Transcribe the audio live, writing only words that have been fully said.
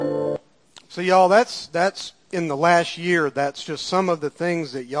So y'all, that's in the last year, that's just some of the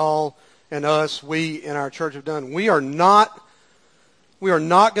things that y'all and us, we in our church have done. We are not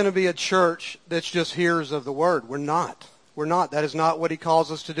going to be a church that's just hearers of the word. We're not. We're not. That is not what he calls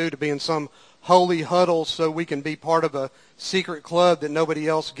us to do, to be in some holy huddle so we can be part of a secret club that nobody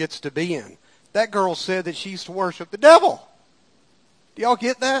else gets to be in. That girl said that she used to worship the devil. Do y'all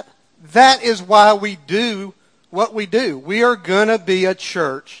get that? That is why we do what we do. We are going to be a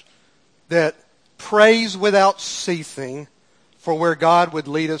church that prays without ceasing for where God would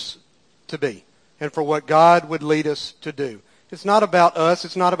lead us to be and for what God would lead us to do. It's not about us.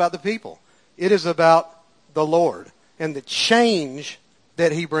 It's not about the people. It is about the Lord and the change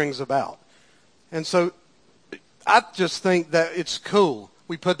that he brings about. And so I just think that it's cool.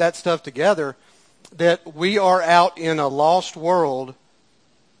 We put that stuff together, that we are out in a lost world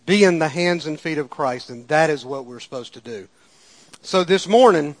being the hands and feet of Christ, and that is what we're supposed to do. So this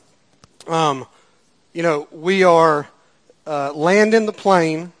morning, we are landing the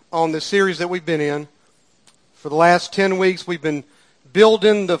plane on the series that we've been in. For the last 10 weeks, we've been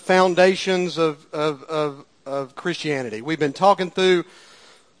building the foundations of Christianity. We've been talking through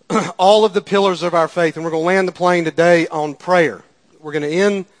all of the pillars of our faith, and we're going to land the plane today on prayer. We're going to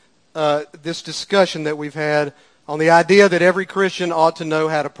end this discussion that we've had on the idea that every Christian ought to know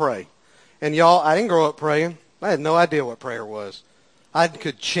how to pray. And y'all, I didn't grow up praying. I had no idea what prayer was. I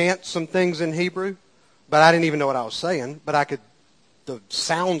could chant some things in Hebrew, but I didn't even know what I was saying. But the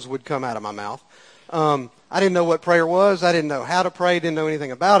sounds would come out of my mouth. I didn't know what prayer was. I didn't know how to pray. Didn't know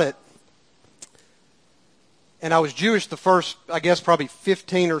anything about it. And I was Jewish the first, I guess, probably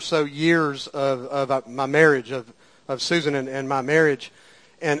 15 or so years of my marriage, of Susan and my marriage.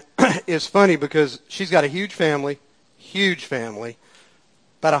 And it's funny because she's got a huge family,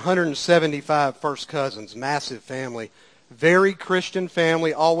 about 175 first cousins, massive family, very Christian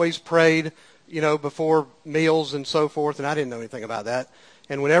family, always prayed, before meals and so forth, and I didn't know anything about that.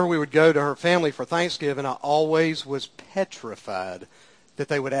 And whenever we would go to her family for Thanksgiving, I always was petrified that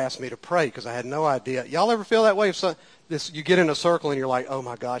they would ask me to pray because I had no idea. Y'all ever feel that way? If you get in a circle and you're like, oh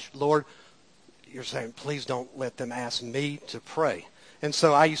my gosh, Lord, you're saying, please don't let them ask me to pray. And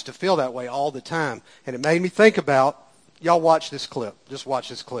so I used to feel that way all the time. And it made me think about, y'all watch this clip. Just watch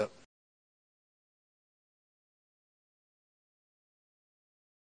this clip.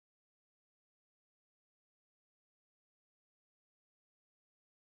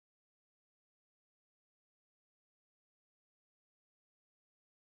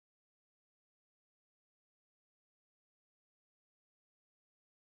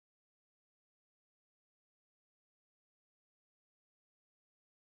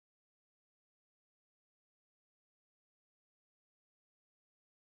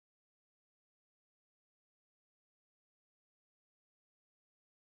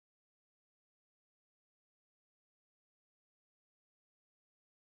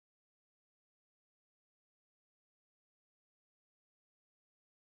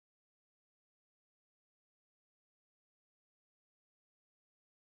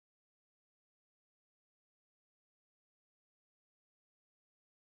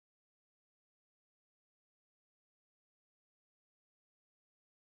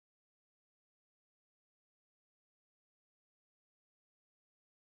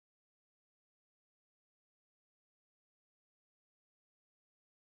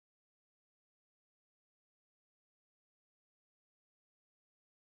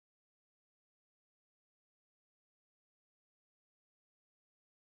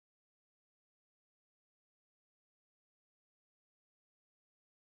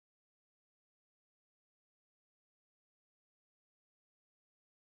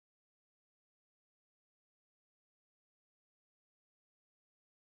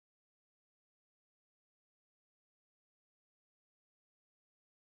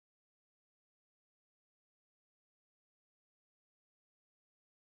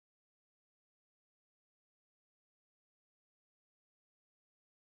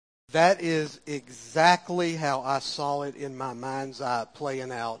 That is exactly how I saw it in my mind's eye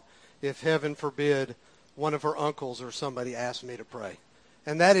playing out if, heaven forbid, one of her uncles or somebody asked me to pray.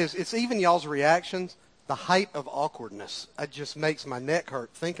 And that is, it's even y'all's reactions, the height of awkwardness. It just makes my neck hurt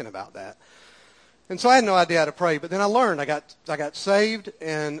thinking about that. And so I had no idea how to pray, but then I learned. I got saved,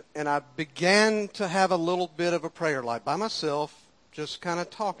 and I began to have a little bit of a prayer life by myself, just kind of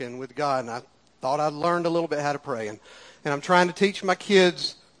talking with God, and I thought I'd learned a little bit how to pray. And I'm trying to teach my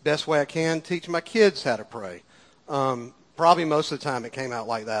kids, best way I can, teach my kids how to pray. Probably most of the time it came out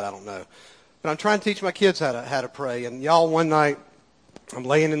like that, I don't know. But I'm trying to teach my kids how to pray. And y'all, one night I'm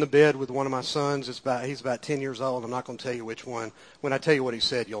laying in the bed with one of my sons. He's about 10 years old. I'm not going to tell you which one. When I tell you what he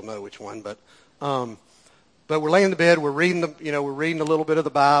said, you'll know which one. But we're laying in the bed. We're reading a little bit of the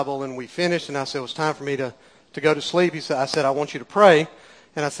Bible, and we finished. And I said, it was time for me to go to sleep. I said, I want you to pray.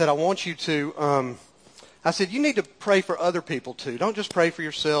 And I said, I want you to, I said, you need to pray for other people too. Don't just pray for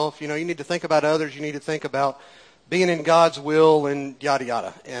yourself. You need to think about others. You need to think about being in God's will and yada,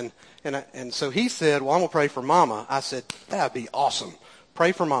 yada. And so he said, well, I'm going to pray for Mama. I said, that'd be awesome.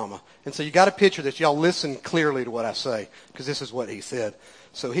 Pray for Mama. And so you got to picture this. Y'all listen clearly to what I say, because this is what he said.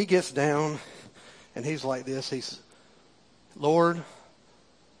 So he gets down, and he's like this. He's, Lord,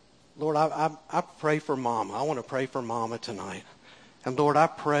 I pray for Mama. I want to pray for Mama tonight. And Lord, I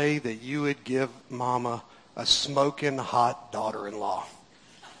pray that you would give Mama a smoking hot daughter-in-law.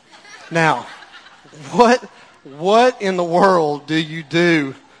 Now, what in the world do you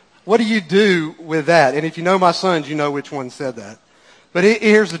do? What do you do with that? And if you know my sons, you know which one said that. But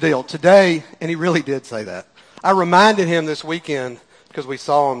here's the deal. Today, and he really did say that, I reminded him this weekend, because we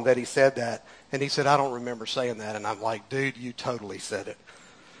saw him, that he said that. And he said, I don't remember saying that. And I'm like, dude, you totally said it.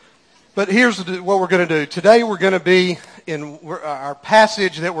 But here's what we're going to do. Today we're going to be in our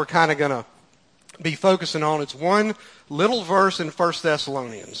passage that we're kind of going to be focusing on. It's one little verse in 1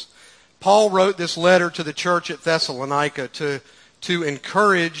 Thessalonians. Paul wrote this letter to the church at Thessalonica to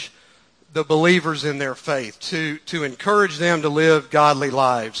encourage the believers in their faith, to encourage them to live godly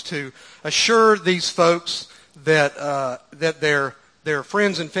lives, to assure these folks that their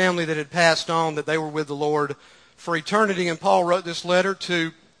friends and family that had passed on, that they were with the Lord for eternity. And Paul wrote this letter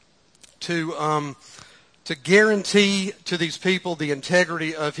to guarantee to these people the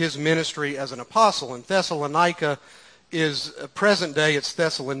integrity of his ministry as an apostle. And Thessalonica is present day, it's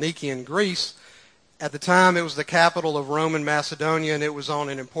Thessaloniki in Greece. At the time, it was the capital of Roman Macedonia, and it was on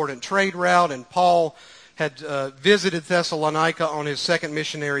an important trade route. And Paul had visited Thessalonica on his second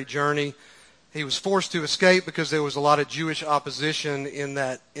missionary journey. He was forced to escape because there was a lot of Jewish opposition in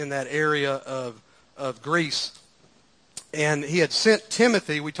that area of Greece. And he had sent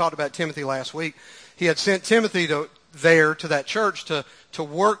Timothy. We talked about Timothy last week. He had sent Timothy to that church to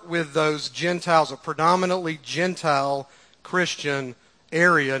work with those Gentiles, a predominantly Gentile Christian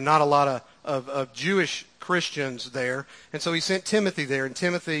area, not a lot of Jewish Christians there. And so he sent Timothy there, and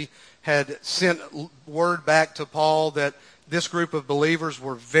Timothy had sent word back to Paul that this group of believers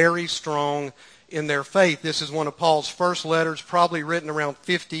were very strong in their faith. This is one of Paul's first letters, probably written around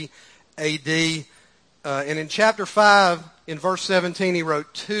 50 A.D., and in chapter 5, in verse 17, he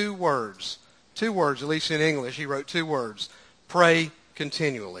wrote two words, at least in English, he wrote two words: pray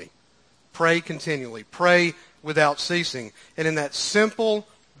continually. Pray continually. Pray without ceasing. And in that simple,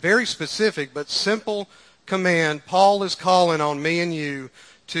 very specific, but simple command, Paul is calling on me and you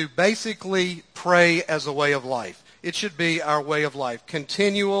to basically pray as a way of life. It should be our way of life.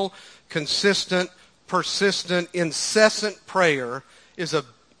 Continual, consistent, persistent, incessant prayer is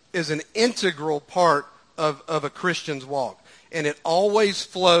an integral part of a Christian's walk. And it always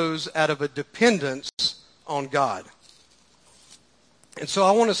flows out of a dependence on God. And so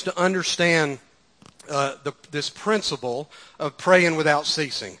I want us to understand this principle of praying without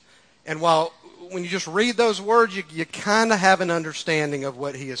ceasing. And when you just read those words, you kind of have an understanding of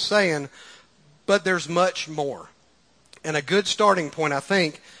what he is saying, but there's much more. And a good starting point, I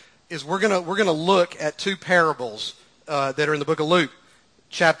think, is we're gonna look at two parables that are in the book of Luke.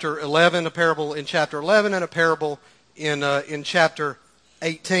 Chapter 11, a parable in chapter 11, and a parable in chapter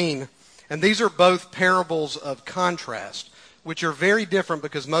 18. And these are both parables of contrast, which are very different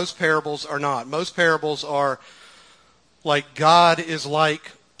because most parables are not. Most parables are like God is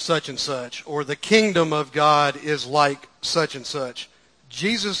like such and such, or the kingdom of God is like such and such.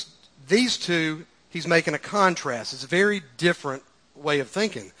 Jesus, these two, he's making a contrast. It's a very different way of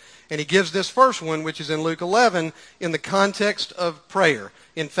thinking. And he gives this first one, which is in Luke 11, in the context of prayer.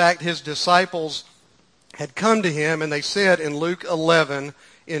 In fact, his disciples had come to him, and they said in Luke 11,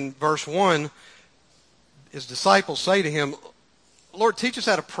 in verse 1, his disciples say to him, Lord, teach us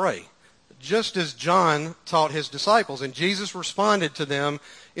how to pray, just as John taught his disciples. And Jesus responded to them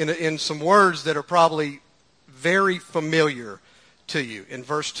in some words that are probably very familiar to you. In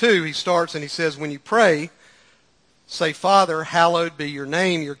verse 2, he starts and he says, when you pray, say, Father, hallowed be your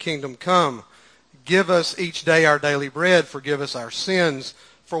name, your kingdom come. Give us each day our daily bread. Forgive us our sins,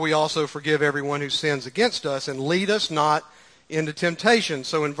 for we also forgive everyone who sins against us. And lead us not into temptation.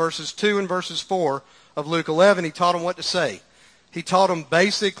 So in verses 2 and verses 4 of Luke 11, he taught them what to say. He taught them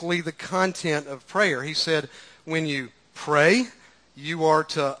basically the content of prayer. He said, when you pray, you are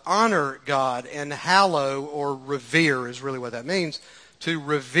to honor God and hallow, or revere is really what that means, to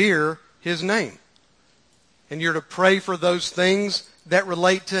revere his name. And you're to pray for those things that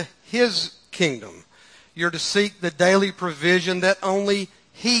relate to his kingdom. You're to seek the daily provision that only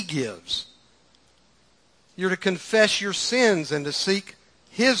he gives. You're to confess your sins and to seek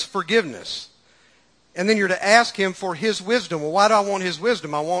his forgiveness. And then you're to ask him for his wisdom. Well, why do I want his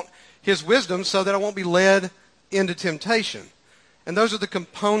wisdom? I want his wisdom so that I won't be led into temptation. And those are the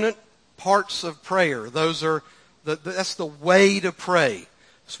component parts of prayer. That's the way to pray.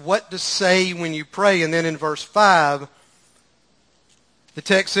 It's what to say when you pray. And then in verse 5, the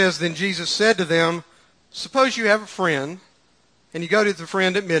text says, then Jesus said to them, suppose you have a friend, and you go to the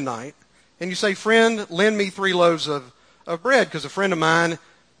friend at midnight, and you say, friend, lend me 3 loaves of bread, because a friend of mine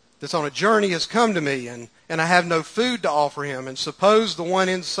that's on a journey has come to me, and I have no food to offer him. And suppose the one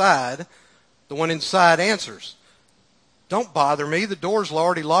inside answers, don't bother me. The door's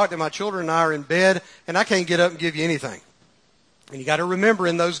already locked, and my children and I are in bed, and I can't get up and give you anything. And you got to remember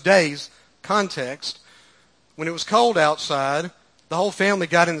in those days, context, when it was cold outside, the whole family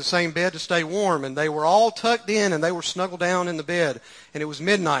got in the same bed to stay warm, and they were all tucked in, and they were snuggled down in the bed, and it was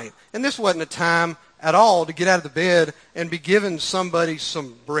midnight. And this wasn't a time at all to get out of the bed and be giving somebody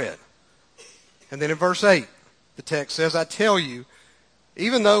some bread. And then in verse 8, the text says, I tell you,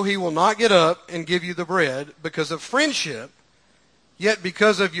 even though he will not get up and give you the bread because of friendship, yet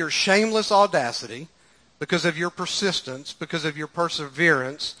because of your shameless audacity, because of your persistence, because of your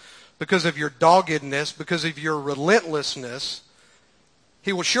perseverance, because of your doggedness, because of your relentlessness,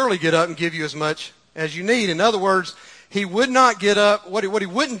 he will surely get up and give you as much as you need. In other words, he would not get up. What he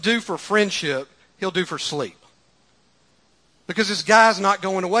wouldn't do for friendship, he'll do for sleep. Because this guy's not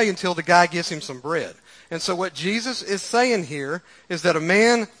going away until the guy gives him some bread. And so what Jesus is saying here is that a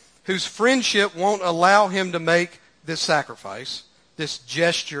man whose friendship won't allow him to make this sacrifice, this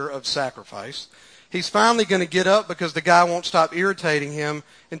gesture of sacrifice, he's finally going to get up because the guy won't stop irritating him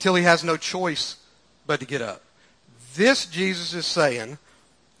until he has no choice but to get up. This, Jesus is saying,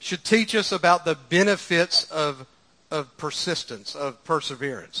 should teach us about the benefits of persistence, of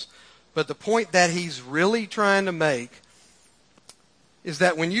perseverance. But the point that he's really trying to make is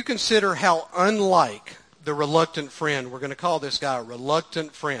that when you consider how unlike the reluctant friend, we're going to call this guy a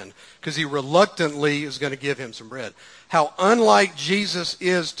reluctant friend, because he reluctantly is going to give him some bread. How unlike Jesus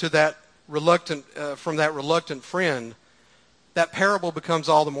is to that from that reluctant friend, that parable becomes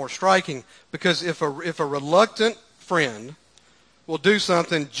all the more striking. Because if a reluctant friend will do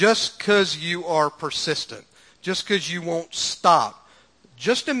something just because you are persistent, just because you won't stop,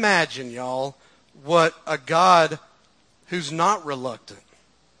 just imagine, y'all, what a God who's not reluctant.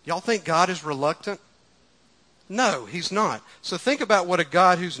 Y'all think God is reluctant? No, he's not. So think about what a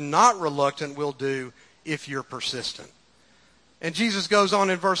God who's not reluctant will do if you're persistent. And Jesus goes on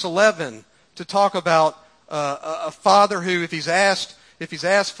in verse 11 to talk about a father who, if he's asked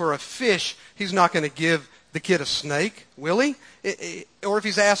for a fish, he's not going to give the kid a snake, will he? Or if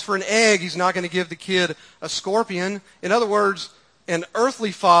he's asked for an egg, he's not going to give the kid a scorpion. In other words, an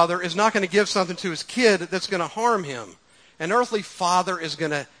earthly father is not going to give something to his kid that's going to harm him. An earthly father is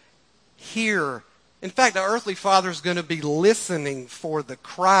going to hear. In fact, an earthly father is going to be listening for the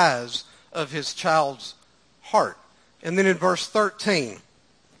cries of his child's heart. And then in verse 13,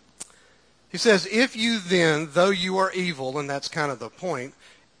 he says, if you then, though you are evil, and that's kind of the point,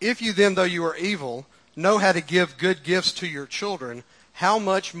 if you then, though you are evil, know how to give good gifts to your children, how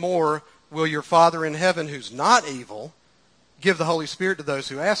much more will your Father in heaven, who's not evil, give the Holy Spirit to those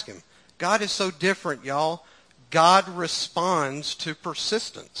who ask him? God is so different, y'all. God responds to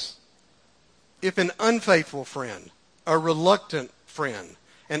persistence. If an unfaithful friend, a reluctant friend,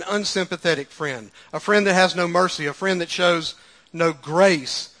 an unsympathetic friend, a friend that has no mercy, a friend that shows no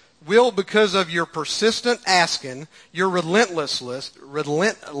grace, will, because of your persistent asking, your relentlessness,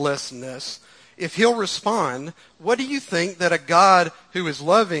 if he'll respond, what do you think that a God who is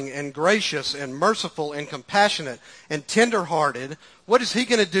loving and gracious and merciful and compassionate and tenderhearted, what is he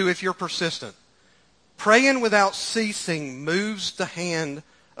going to do if you're persistent? Praying without ceasing moves the hand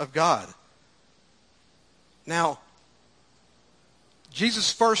of God. Now,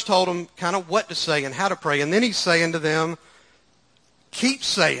 Jesus first told them kind of what to say and how to pray, and then he's saying to them, keep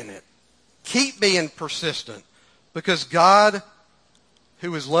saying it. Keep being persistent, because God,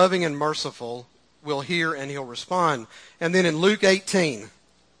 who is loving and merciful, will hear and he'll respond. And then in Luke 18,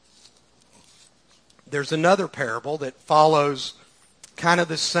 there's another parable that follows kind of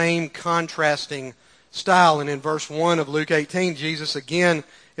the same contrasting style. And in verse 1 of Luke 18, Jesus again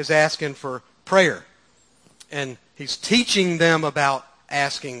is asking for prayer. And he's teaching them about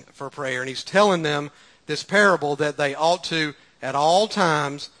asking for prayer. And he's telling them this parable that they ought to, at all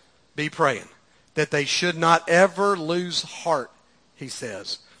times, be praying. That they should not ever lose heart, he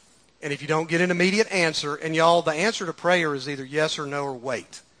says. And if you don't get an immediate answer, and y'all, the answer to prayer is either yes or no or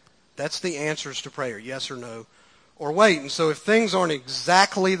wait. That's the answers to prayer, yes or no or wait. And so if things aren't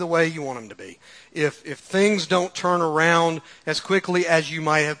exactly the way you want them to be, if things don't turn around as quickly as you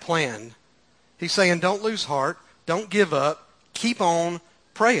might have planned, he's saying don't lose heart, don't give up, keep on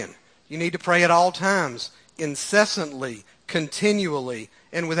praying. You need to pray at all times, incessantly, continually,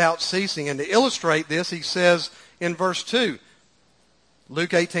 and without ceasing. And to illustrate this, he says in verse 2,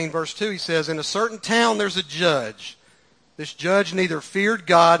 Luke 18, verse 2, he says, in a certain town there's a judge. This judge neither feared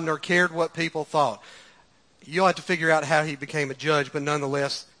God nor cared what people thought. You'll have to figure out how he became a judge, but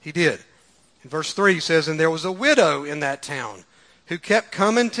nonetheless, he did. In verse 3, he says, and there was a widow in that town who kept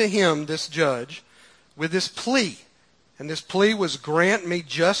coming to him, this judge, with this plea. And this plea was, grant me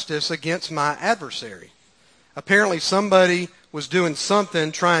justice against my adversary. Apparently somebody was doing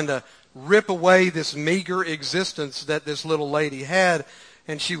something trying to rip away this meager existence that this little lady had,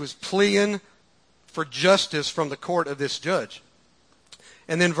 and she was pleading for justice from the court of this judge.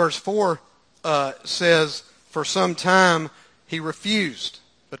 And then verse 4 says, for some time he refused.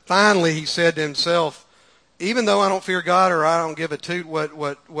 But finally he said to himself, even though I don't fear God or I don't give a toot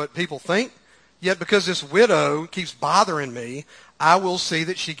what people think, yet because this widow keeps bothering me, I will see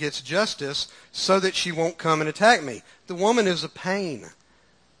that she gets justice so that she won't come and attack me. The woman is a pain.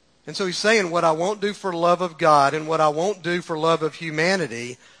 And so he's saying what I won't do for love of God and what I won't do for love of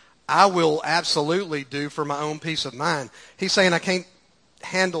humanity, I will absolutely do for my own peace of mind. He's saying I can't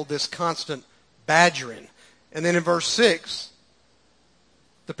handle this constant badgering. And then in verse 6,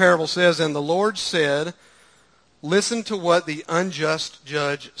 the parable says, and the Lord said, listen to what the unjust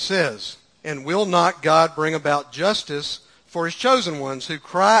judge says. And will not God bring about justice for his chosen ones who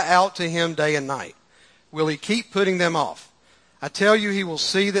cry out to him day and night? Will he keep putting them off? I tell you, he will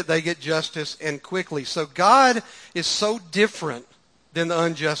see that they get justice and quickly. So God is so different than the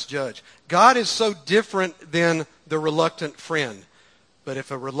unjust judge. God is so different than the reluctant friend. But if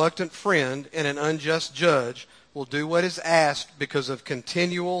a reluctant friend and an unjust judge will do what is asked because of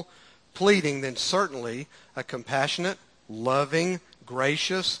continual pleading, then certainly a compassionate, loving,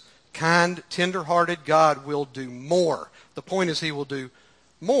 gracious, kind, tender-hearted God will do more. The point is he will do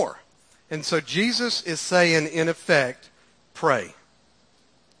more. And so Jesus is saying, in effect, pray.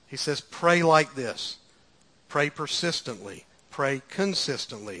 He says, pray like this. Pray persistently. Pray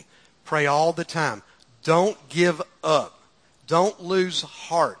consistently. Pray all the time. Don't give up. Don't lose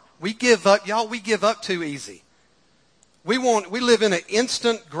heart. We give up, y'all, we give up too easy. We live in an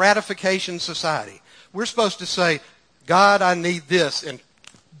instant gratification society. We're supposed to say, God, I need this, and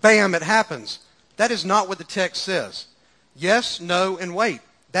bam, it happens. That is not what the text says. Yes, no, and wait.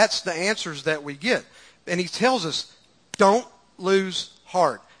 That's the answers that we get. And he tells us, don't lose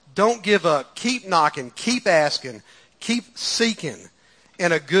heart. Don't give up. Keep knocking. Keep asking. Keep seeking.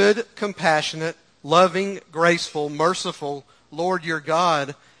 And a good, compassionate, loving, graceful, merciful Lord your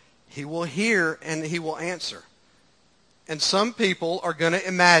God, he will hear and he will answer. And some people are going to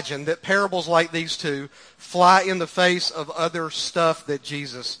imagine that parables like these two fly in the face of other stuff that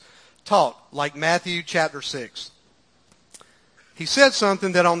Jesus taught, like Matthew chapter 6. He said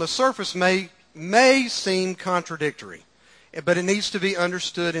something that on the surface may seem contradictory, but it needs to be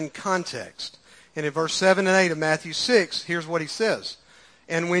understood in context. And in verse 7 and 8 of Matthew 6, here's what he says.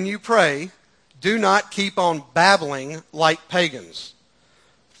 And when you pray, do not keep on babbling like pagans,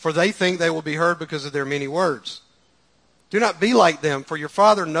 for they think they will be heard because of their many words. Do not be like them, for your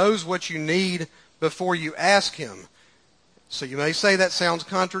Father knows what you need before you ask him. So you may say that sounds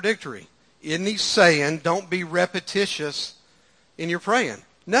contradictory. Isn't he saying don't be repetitious in your praying?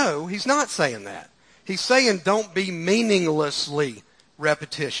 No, he's not saying that. He's saying don't be meaninglessly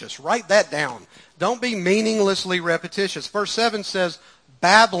repetitious. Write that down. Don't be meaninglessly repetitious. Verse 7 says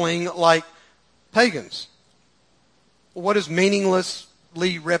babbling like pagans. Well, what is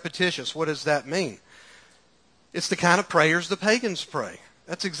meaninglessly repetitious? What does that mean? It's the kind of prayers the pagans pray.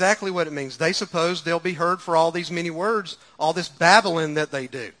 That's exactly what it means. They suppose they'll be heard for all these many words, all this babbling that they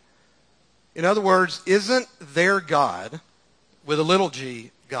do. In other words, isn't their God, with a little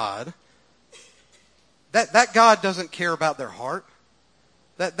g, God, that God doesn't care about their heart?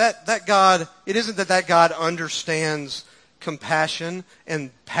 That God, it isn't that God understands compassion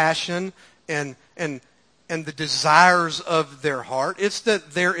and passion and the desires of their heart. It's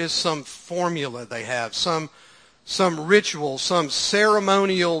that there is some formula they have, some ritual, some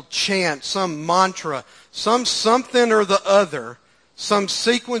ceremonial chant, some mantra, something or the other, some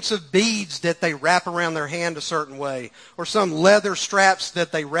sequence of beads that they wrap around their hand a certain way, or some leather straps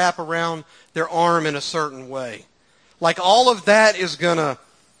that they wrap around their arm in a certain way. Like all of that is gonna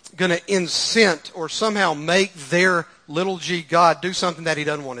incent or somehow make their little g God do something that he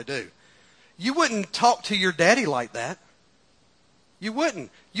doesn't want to do. You wouldn't talk to your daddy like that. You wouldn't.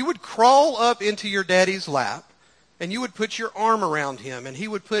 You would crawl up into your daddy's lap, and you would put your arm around him, and he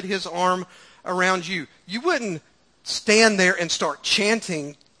would put his arm around you. You wouldn't stand there and start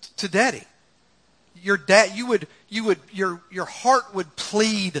chanting to daddy. Your heart would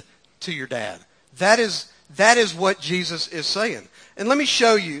plead to your dad. That is what Jesus is saying. And let me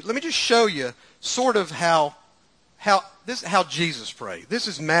just show you sort of how Jesus prayed. This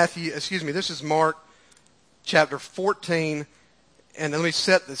is Mark chapter 14, and let me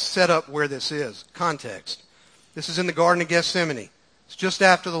set up where this is. Context. This is in the Garden of Gethsemane. It's just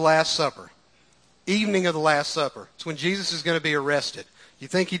after the Last Supper. Evening of the Last Supper. It's when Jesus is going to be arrested. You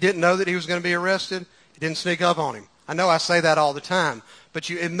think he didn't know that he was going to be arrested? He didn't sneak up on him. I know I say that all the time, but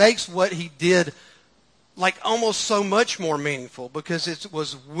it makes what he did like almost so much more meaningful because it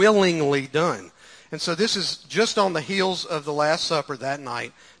was willingly done. And so this is just on the heels of the Last Supper that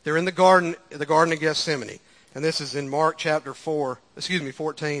night. They're in the Garden of Gethsemane. And this is in Mark chapter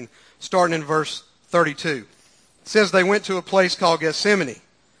 14, starting in verse 32. It says they went to a place called Gethsemane.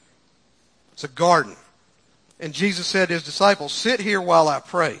 It's a garden. And Jesus said to his disciples, "Sit here while I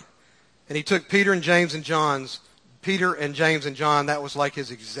pray." And he took Peter and James and John, that was like his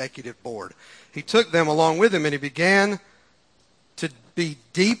executive board. He took them along with him, and he began to be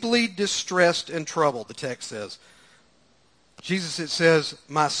deeply distressed and troubled, the text says. Jesus, it says,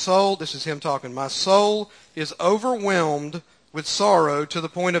 "My soul," this is him talking, "my soul is overwhelmed with sorrow to the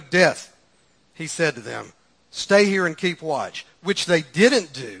point of death." He said to them, "Stay here and keep watch," which they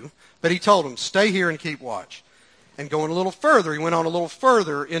didn't do, but he told them, "Stay here and keep watch." And he went on a little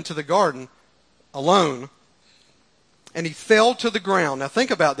further into the garden alone, and he fell to the ground. Now think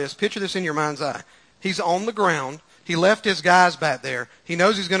about this. Picture this in your mind's eye. He's on the ground. He left his guys back there. He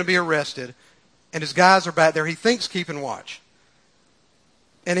knows he's going to be arrested, and his guys are back there. He thinks keeping watch.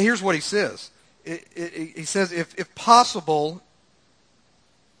 And here's what he says. He says, if possible,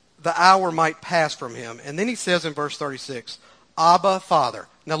 the hour might pass from him. And then he says in verse 36, "Abba, Father."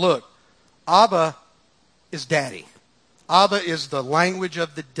 Now look, Abba is daddy. Abba is the language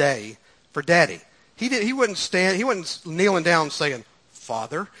of the day for daddy. He wasn't kneeling down saying,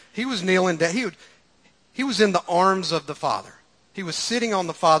 "Father." He was kneeling down. He was in the arms of the Father. He was sitting on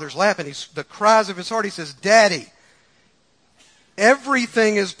the Father's lap, and the cries of his heart, he says, "Daddy,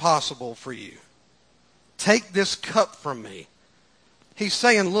 everything is possible for you. Take this cup from me." He's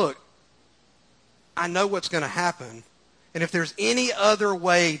saying, look, I know what's going to happen, and if there's any other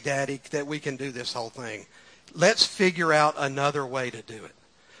way, Daddy, that we can do this whole thing, let's figure out another way to do it.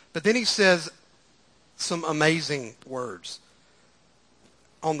 But then he says some amazing words.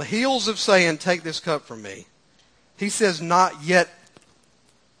 On the heels of saying, "Take this cup from me," he says, "Not yet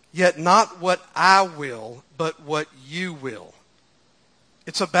not what I will, but what you will."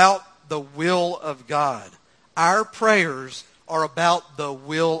 It's about the will of God. Our prayers are about the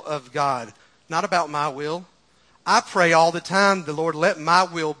will of God, not about my will. I pray all the time, the Lord, let my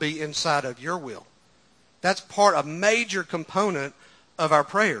will be inside of your will. That's a major component of our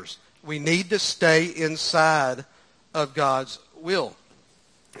prayers. We need to stay inside of God's will.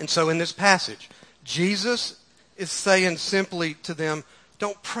 And so in this passage, Jesus is saying simply to them,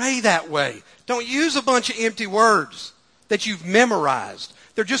 don't pray that way. Don't use a bunch of empty words that you've memorized.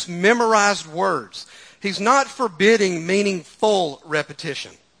 They're just memorized words. He's not forbidding meaningful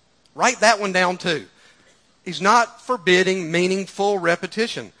repetition. Write that one down too. He's not forbidding meaningful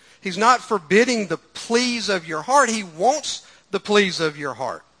repetition. He's not forbidding the pleas of your heart. He wants the pleas of your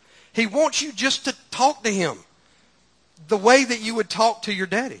heart. He wants you just to talk to him the way that you would talk to your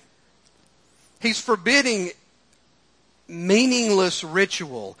daddy. He's forbidding meaningless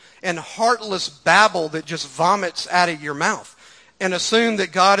ritual and heartless babble that just vomits out of your mouth and assume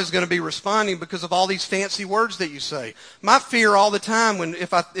that God is going to be responding because of all these fancy words that you say. My fear all the time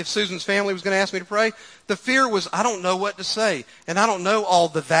if Susan's family was going to ask me to pray, the fear was I don't know what to say, and I don't know all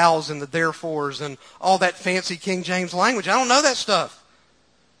the thous and the therefores and all that fancy King James language. I don't know that stuff.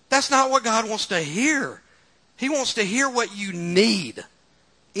 That's not what God wants to hear. He wants to hear what you need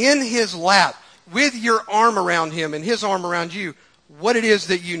in his lap with your arm around him and his arm around you, what it is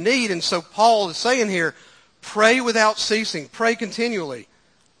that you need. And so Paul is saying here, pray without ceasing. Pray continually.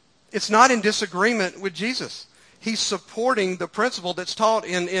 It's not in disagreement with Jesus. He's supporting the principle that's taught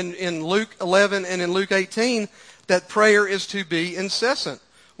in Luke 11 and in Luke 18 that prayer is to be incessant.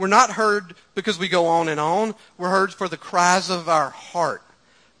 We're not heard because we go on and on. We're heard for the cries of our heart.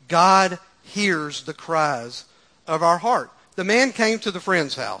 God hears the cries of our heart. The man came to the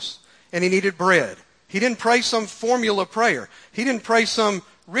friend's house and he needed bread. He didn't pray some formula prayer. He didn't pray some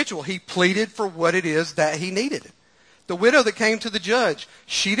ritual. He pleaded for what it is that he needed. The widow that came to the judge,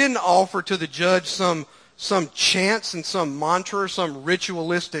 she didn't offer to the judge some chants and some mantra or some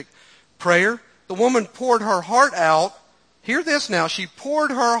ritualistic prayer. The woman poured her heart out. Hear this now. She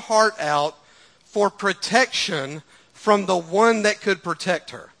poured her heart out for protection from the one that could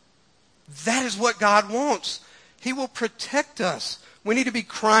protect her. That is what God wants. He will protect us. We need to be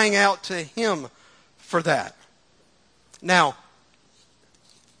crying out to Him for that. Now,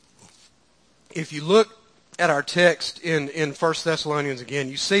 if you look at our text in 1 Thessalonians again,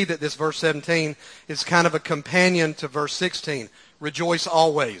 you see that this verse 17 is kind of a companion to verse 16. Rejoice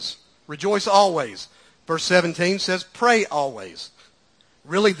always. Rejoice always. Verse 17 says pray always.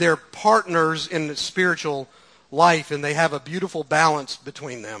 Really, they're partners in the spiritual life, and they have a beautiful balance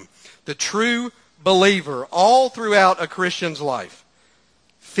between them. The true believer, all throughout a Christian's life,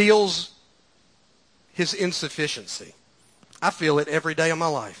 feels his insufficiency. I feel it every day of my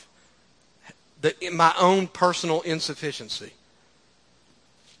life. My own personal insufficiency.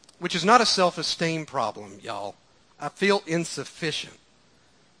 Which is not a self-esteem problem, y'all. I feel insufficient.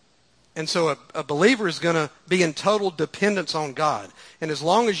 And so a believer is going to be in total dependence on God. And as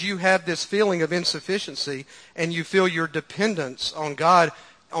long as you have this feeling of insufficiency and you feel your dependence on God,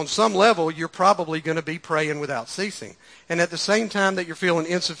 on some level, you're probably going to be praying without ceasing. And at the same time that you're feeling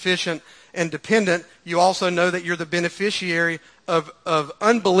insufficient and dependent, you also know that you're the beneficiary of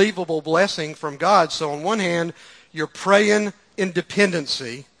unbelievable blessing from God. So on one hand, you're praying in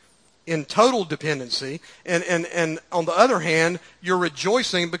dependency, in total dependency, and on the other hand, you're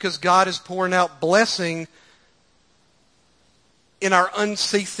rejoicing because God is pouring out blessing in our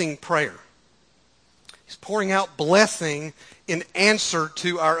unceasing prayer. He's pouring out blessing in answer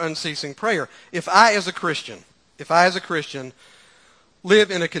to our unceasing prayer. If I as a Christian live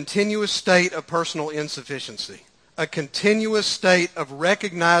in a continuous state of personal insufficiency, a continuous state of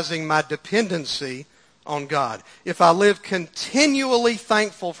recognizing my dependency on God, if I live continually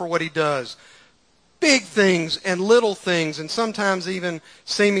thankful for what He does, big things and little things, and sometimes even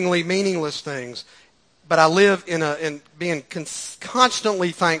seemingly meaningless things, but I live in being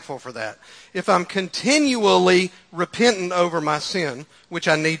constantly thankful for that. If I'm continually repentant over my sin, which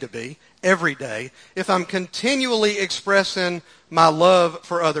I need to be every day, if I'm continually expressing my love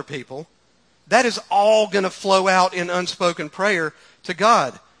for other people, that is all going to flow out in unspoken prayer to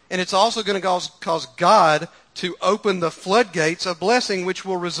God. And it's also going to cause God to open the floodgates of blessing, which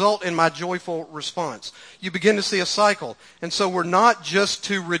will result in my joyful response. You begin to see a cycle. And so we're not just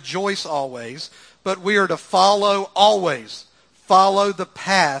to rejoice always, but we are to follow the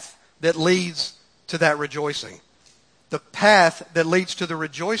path that leads to that rejoicing. The path that leads to the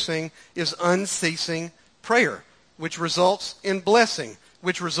rejoicing is unceasing prayer, which results in blessing,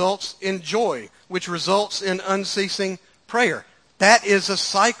 which results in joy, which results in unceasing prayer. That is a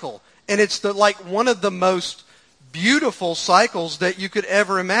cycle. And it's like one of the most beautiful cycles that you could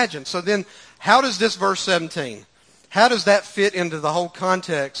ever imagine. So then, how does this verse 17, how does that fit into the whole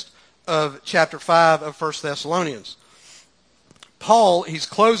context of chapter 5 of 1 Thessalonians? Paul, he's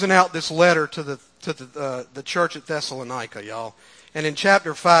closing out this letter to the church at Thessalonica, y'all. And in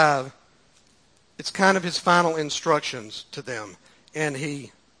chapter 5, it's kind of his final instructions to them. And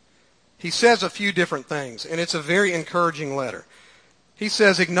he says a few different things, and it's a very encouraging letter. He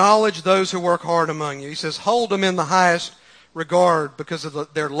says, acknowledge those who work hard among you. He says, hold them in the highest regard because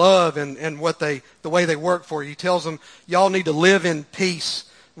of their love and the way they work for you. He tells them, y'all need to live in peace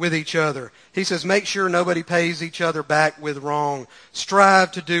with each other. He says, make sure nobody pays each other back with wrong.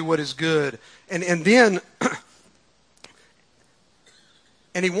 Strive to do what is good. And then,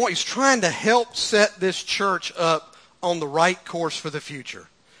 and he's trying to help set this church up on the right course for the future.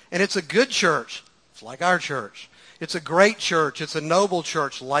 And it's a good church. It's like our church. It's a great church. It's a noble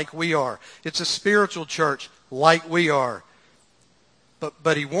church like we are. It's a spiritual church like we are.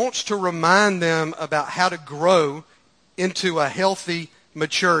 But he wants to remind them about how to grow into a healthy,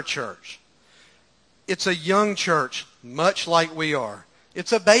 mature church. It's a young church, much like we are.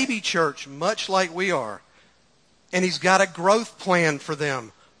 It's a baby church, much like we are. And he's got a growth plan for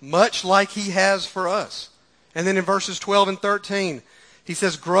them, much like he has for us. And then in verses 12 and 13, he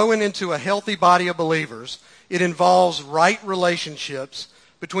says, growing into a healthy body of believers, it involves right relationships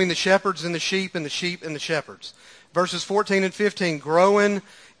between the shepherds and the sheep and the sheep and the shepherds. Verses 14 and 15, growing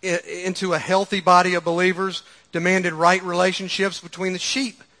into a healthy body of believers demanded right relationships between the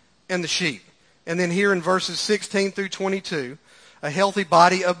sheep and the sheep. And then here in verses 16 through 22, a healthy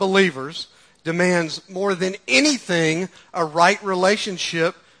body of believers demands more than anything a right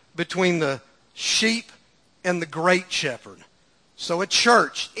relationship between the sheep and the great shepherd. So a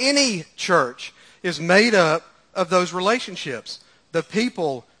church, any church, is made up of those relationships. The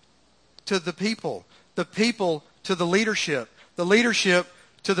people to the people to the leadership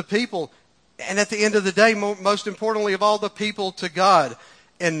to the people, and at the end of the day, most importantly of all, the people to God.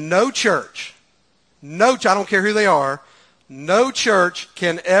 And no church, I don't care who they are, no church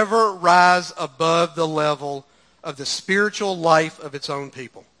can ever rise above the level of the spiritual life of its own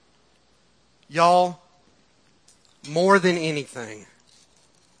people. Y'all, more than anything,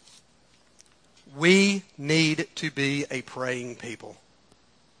 we need to be a praying people.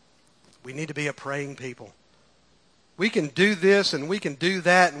 We need to be a praying people. We can do this and we can do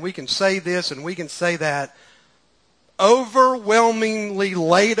that and we can say this and we can say that. Overwhelmingly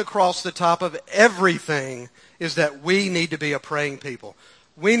laid across the top of everything is that we need to be a praying people.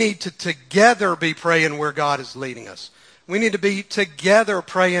 We need to together be praying where God is leading us. We need to be together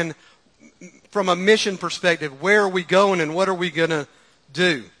praying from a mission perspective. Where are we going and what are we going to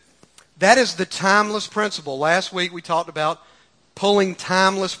do? That is the timeless principle. Last week we talked about pulling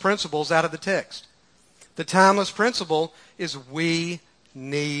timeless principles out of the text. The timeless principle is we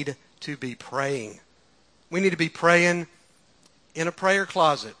need to be praying. We need to be praying in a prayer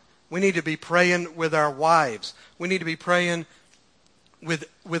closet. We need to be praying with our wives. We need to be praying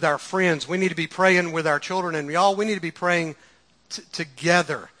with our friends. We need to be praying with our children. And y'all, we need to be praying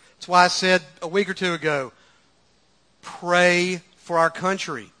together. That's why I said a week or two ago, pray for our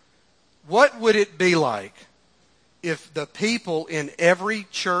country. What would it be like if the people in every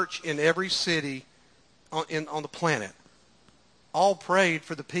church, in every city on the planet, all prayed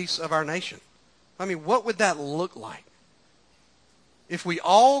for the peace of our nation? I mean, what would that look like? If we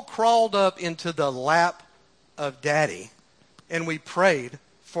all crawled up into the lap of Daddy and we prayed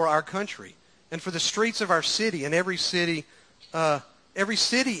for our country and for the streets of our city and every city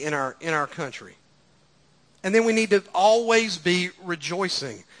in our country. And then we need to always be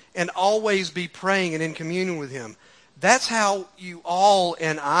rejoicing and always be praying and in communion with Him. That's how you all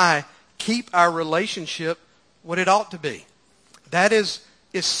and I keep our relationship what it ought to be. That is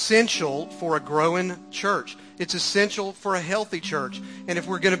essential for a growing church. It's essential for a healthy church. And if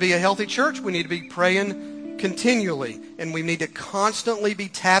we're going to be a healthy church, we need to be praying continually. And we need to constantly be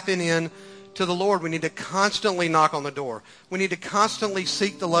tapping in to the Lord. We need to constantly knock on the door. We need to constantly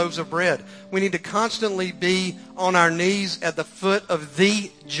seek the loaves of bread. We need to constantly be on our knees at the foot of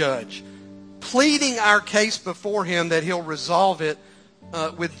the judge, pleading our case before Him that He'll resolve it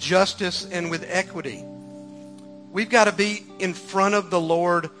with justice and with equity. We've got to be in front of the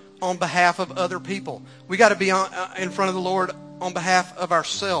Lord on behalf of other people. We've got to be in front of the Lord on behalf of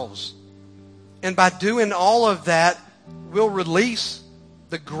ourselves. And by doing all of that, we'll release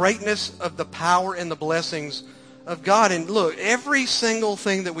the greatness of the power and the blessings of God. And look, every single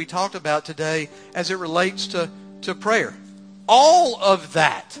thing that we talked about today as it relates to prayer, all of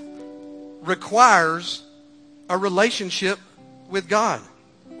that requires a relationship with God.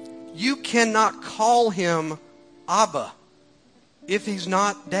 You cannot call Him Abba if He's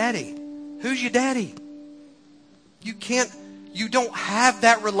not Daddy. Who's your daddy? You don't have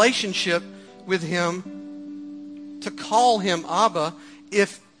that relationship with Him to call Him Abba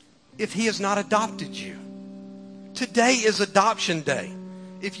if He has not adopted you. Today is adoption day.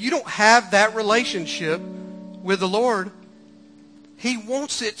 If you don't have that relationship with the Lord, He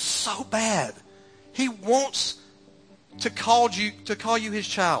wants it so bad. He wants to call you His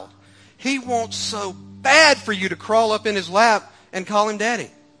child. He wants so bad for you to crawl up in His lap and call Him Daddy.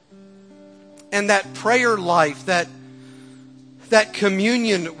 And that prayer life, that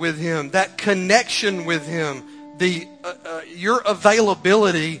communion with Him, that connection with Him, your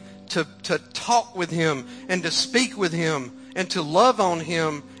availability to talk with Him and to speak with Him and to love on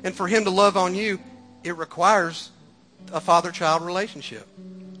Him and for Him to love on you, it requires a father-child relationship.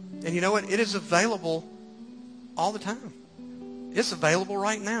 And you know what? It is available all the time. It's available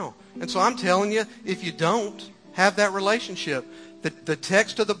right now. And so I'm telling you, if you don't have that relationship, the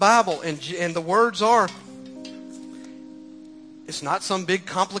text of the Bible and the words are, it's not some big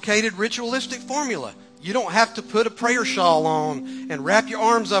complicated ritualistic formula. You don't have to put a prayer shawl on and wrap your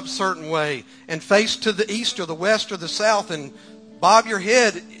arms up a certain way and face to the east or the west or the south and bob your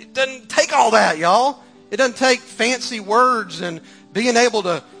head. It doesn't take all that, y'all. It doesn't take fancy words and being able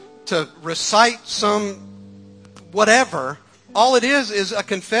to recite some whatever. All it is a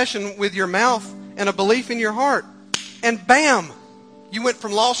confession with your mouth and a belief in your heart. And bam, you went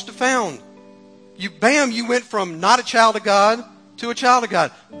from lost to found. You went from not a child of God to a child of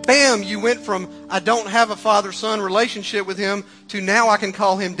God. Bam, you went from I don't have a father-son relationship with Him to now I can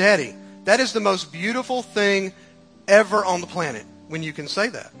call Him Daddy. That is the most beautiful thing ever on the planet when you can say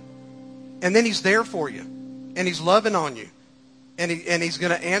that. And then He's there for you. And He's loving on you. And He's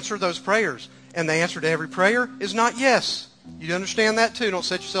going to answer those prayers. And the answer to every prayer is not yes. You understand that too. Don't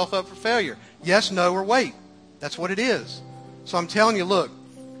set yourself up for failure. Yes, no, or wait. That's what it is. So I'm telling you, look,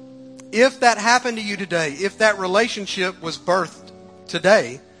 if that happened to you today, if that relationship was birthed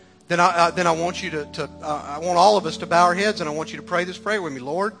today, then I want you I want all of us to bow our heads, and I want you to pray this prayer with me.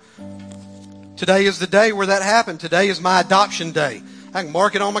 Lord, today is the day where that happened. Today is my adoption day. I can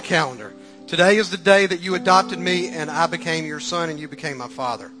mark it on my calendar. Today is the day that you adopted me, and I became your son, and you became my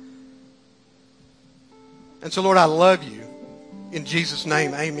father. And so, Lord, I love you. In Jesus'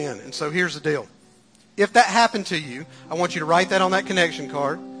 name, amen. And so here's the deal. If that happened to you, I want you to write that on that connection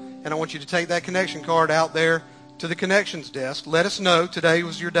card, and I want you to take that connection card out there to the connections desk. Let us know today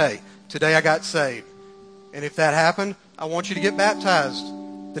was your day. Today I got saved. And if that happened, I want you to get baptized.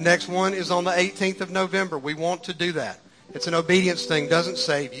 The next one is on the 18th of November. We want to do that. It's an obedience thing. Doesn't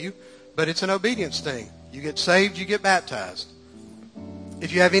save you, but it's an obedience thing. You get saved, you get baptized.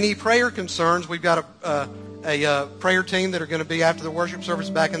 If you have any prayer concerns, we've got a prayer team that are going to be after the worship service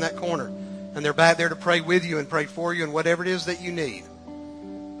back in that corner. And they're back there to pray with you and pray for you and whatever it is that you need.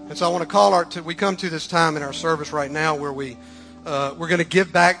 And so I want to call we come to this time in our service right now where we're going to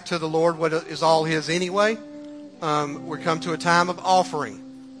give back to the Lord what is all His anyway. We come to a time of offering.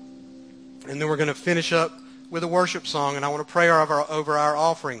 And then we're going to finish up with a worship song. And I want to pray over our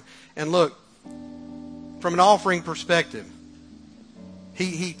offering. And look, from an offering perspective,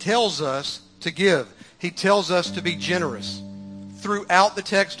 He tells us to give. He tells us to be generous throughout the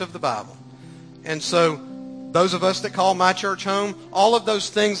text of the Bible. And so those of us that call My Church home, all of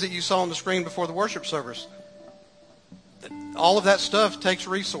those things that you saw on the screen before the worship service, all of that stuff takes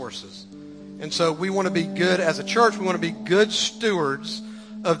resources. And so we want to be good as a church. We want to be good stewards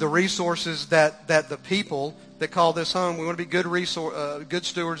of the resources that the people that call this home, we want to be good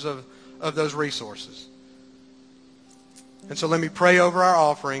stewards of those resources. And so let me pray over our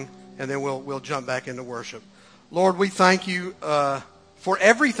offering, and then we'll jump back into worship. Lord, we thank you for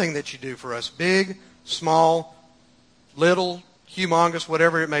everything that you do for us, big, small, little, humongous,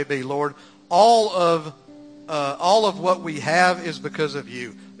 whatever it may be. Lord, all of what we have is because of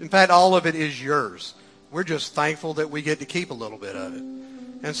you. In fact, all of it is yours. We're just thankful that we get to keep a little bit of it.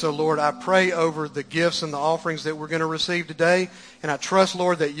 And so, Lord, I pray over the gifts and the offerings that we're going to receive today. And I trust,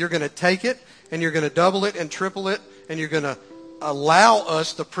 Lord, that you're going to take it and you're going to double it and triple it. And you're going to allow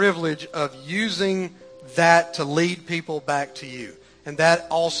us the privilege of using that to lead people back to you. And that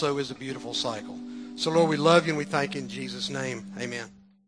also is a beautiful cycle. So, Lord, we love you and we thank you in Jesus' name. Amen.